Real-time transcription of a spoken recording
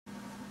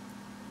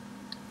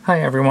Hi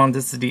everyone,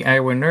 this is the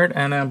Eyewear Nerd,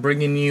 and I'm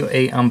bringing you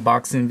a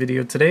unboxing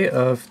video today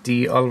of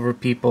the Oliver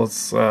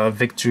Peoples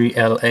Victory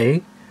LA.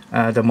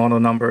 The model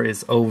number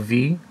is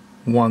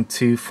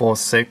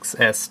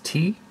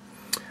OV1246ST.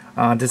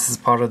 This is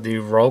part of the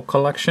Roll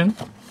collection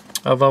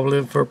of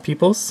Oliver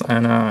Peoples,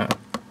 and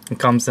it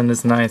comes in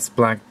this nice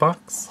black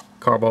box,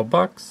 cardboard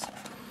box.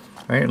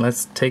 Alright,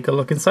 let's take a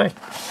look inside.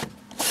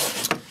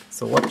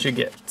 So what you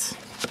get?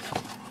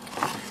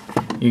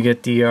 You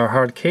get the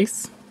hard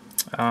case.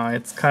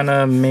 It's kind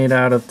of made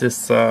out of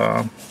this,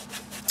 I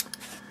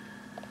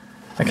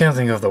can't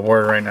think of the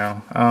word right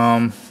now.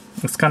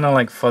 It's kind of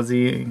like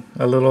fuzzy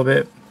a little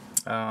bit.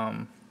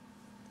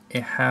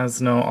 It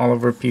has no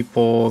Oliver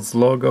Peoples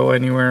logo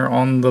anywhere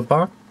on the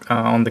box,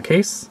 on the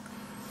case.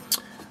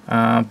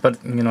 But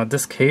you know,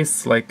 this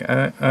case, like,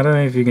 I don't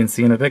know if you can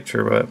see in the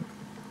picture, but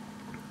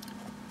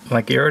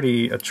like it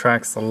already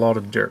attracts a lot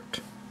of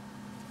dirt.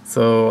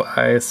 So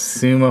I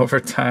assume over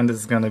time this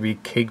is going to be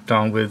caked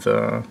on with,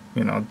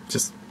 you know,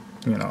 just,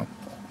 you know,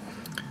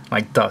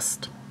 like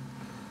dust.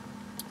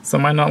 So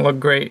it might not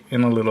look great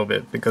in a little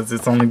bit because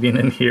it's only been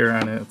in here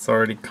and it's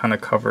already kind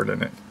of covered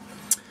in it.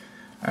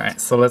 Alright,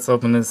 so let's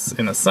open this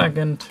in a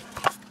second.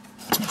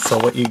 So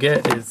what you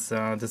get is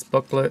this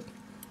booklet.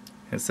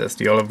 It says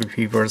the Oliver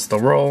Peoples The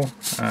Roll,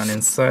 and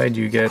inside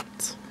you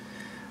get,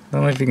 I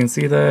don't know if you can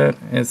see that,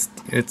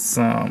 it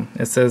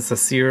says a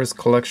Sears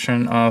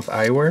collection of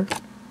eyewear.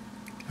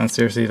 And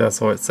seriously,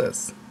 that's what it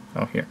says.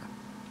 Oh, here.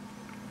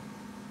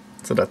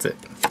 So that's it.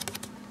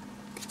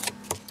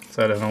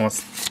 So I don't know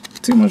what's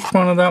too much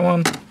fun of that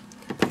one.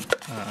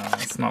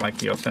 It's not like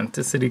the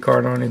authenticity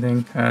card or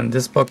anything. And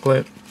this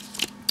booklet,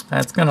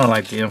 it's kind of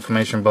like the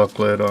information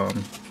booklet.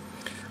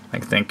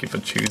 Like, thank you for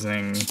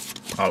choosing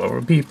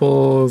Oliver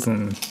Peoples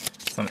and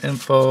some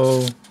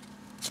info,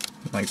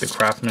 like the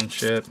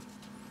craftsmanship.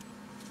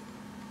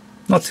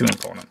 Not too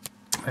important.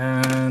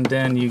 And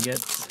then you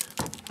get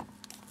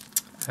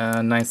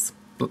a nice,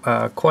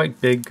 quite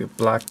big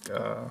black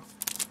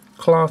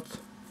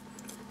cloth.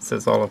 It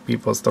says Oliver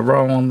Peoples The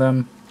Roll on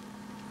them.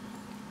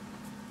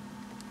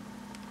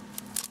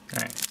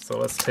 Alright, so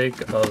let's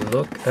take a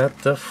look at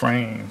the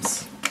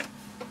frames.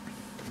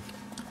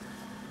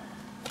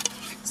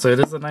 So it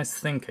is a nice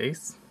thin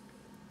case.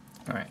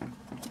 Alright,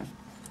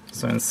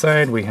 so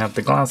inside we have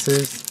the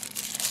glasses.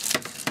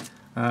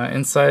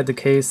 Inside the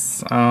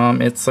case,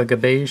 it's like a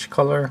beige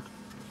color.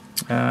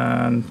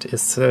 And it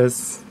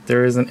says,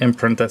 there is an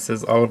imprint that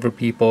says Oliver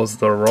Peoples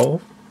The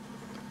Roll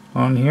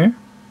on here.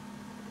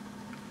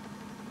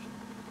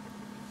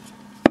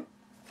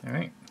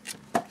 Alright.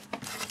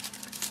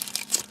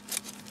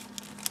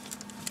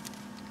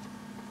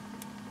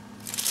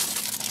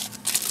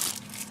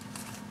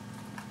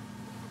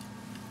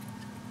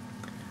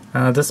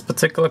 This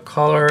particular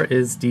color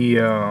is the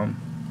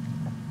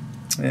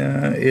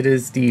it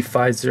is the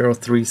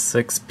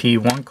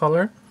 5036P1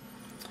 color.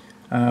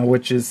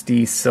 Which is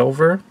the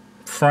silver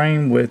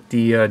frame with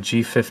the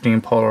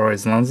G15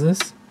 Polarized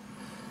lenses.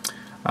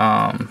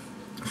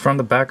 From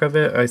the back of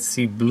it, I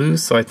see blue,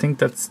 so I think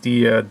that's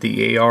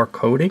the AR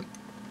coating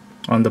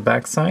on the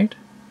back side.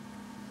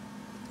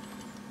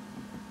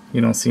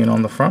 You don't see it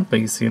on the front, but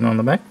you see it on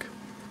the back.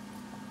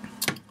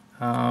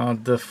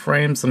 The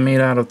frames are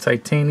made out of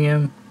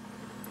titanium.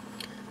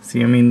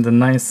 See, I mean, the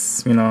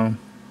nice, you know,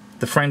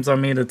 the frames are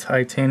made of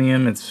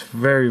titanium. It's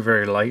very,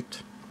 very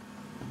light.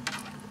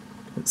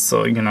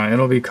 So, you know,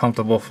 it'll be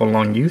comfortable for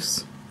long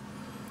use.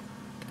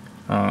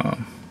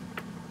 Trying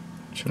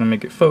to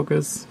make it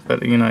focus,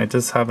 but you know, it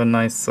does have a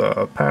nice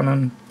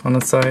pattern on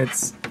the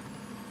sides.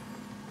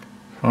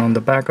 On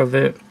the back of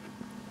it,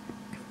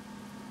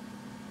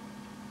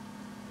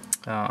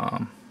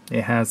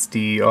 it has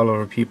the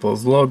Oliver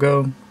Peoples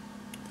logo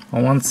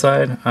on one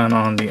side, and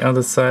on the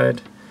other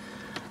side,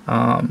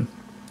 from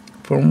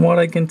what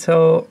I can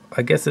tell,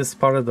 I guess it's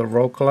part of the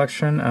Roll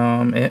collection.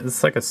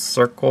 It's like a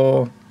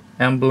circle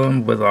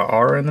emblem with an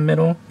R in the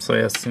middle, so I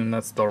assume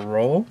that's the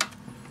Roll.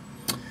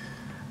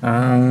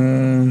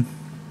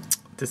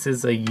 This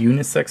is a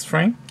unisex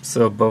frame,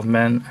 so both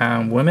men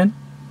and women.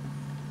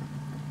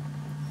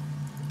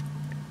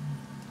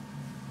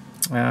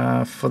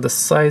 For the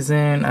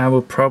sizing, I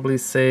would probably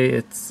say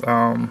it's, you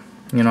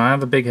know, I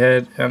have a big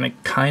head and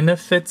it kind of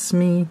fits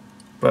me,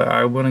 but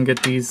I wouldn't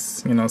get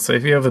these, you know, so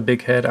if you have a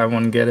big head, I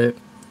wouldn't get it.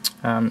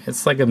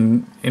 It's like a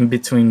in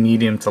between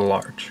medium to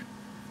large.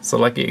 So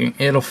like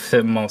it'll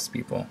fit most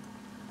people,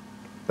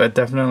 but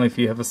definitely if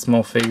you have a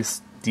small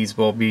face, these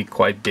will be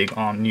quite big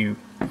on you.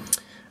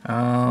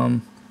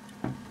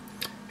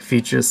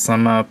 Features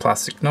some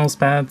plastic nose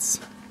pads.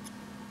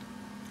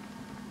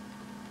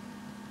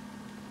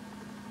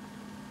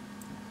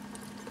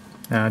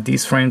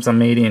 These frames are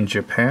made in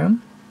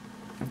Japan.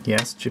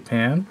 Yes,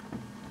 Japan.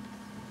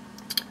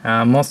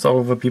 Most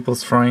Oliver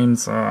Peoples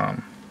frames,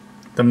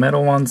 the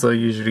metal ones are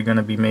usually going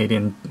to be made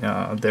in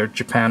their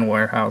Japan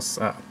warehouse.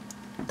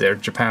 Their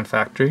Japan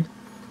factory,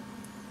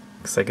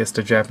 because I guess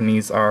the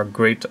Japanese are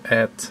great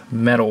at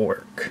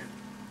metalwork.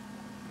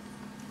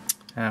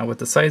 With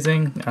the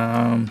sizing,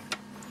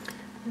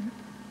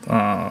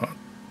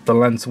 The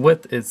lens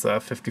width is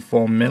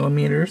 54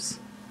 millimeters.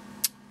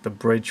 The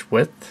bridge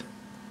width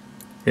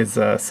is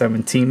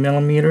 17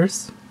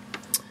 millimeters.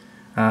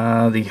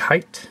 The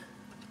height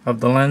of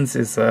the lens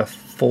is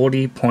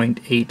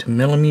 40.8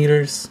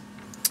 millimeters,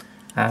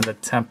 and the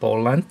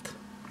tempo length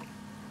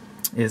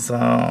is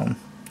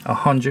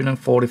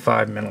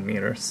 145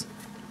 millimeters.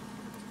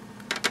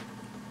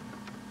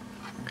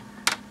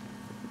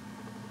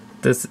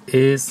 This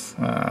is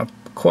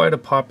quite a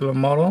popular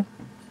model.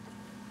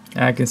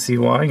 I can see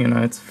why. You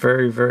know, it's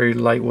very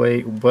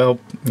lightweight, well,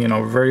 you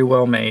know, very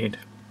well made.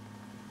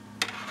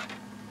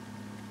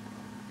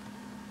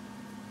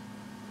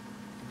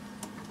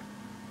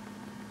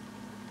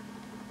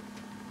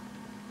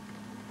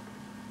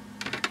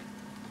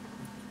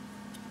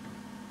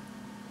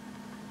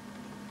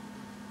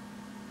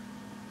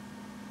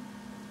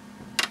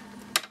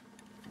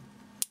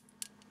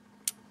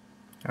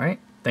 Alright,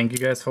 thank you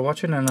guys for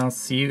watching, and I'll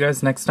see you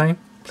guys next time.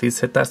 Please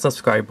hit that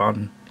subscribe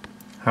button.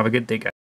 Have a good day, guys.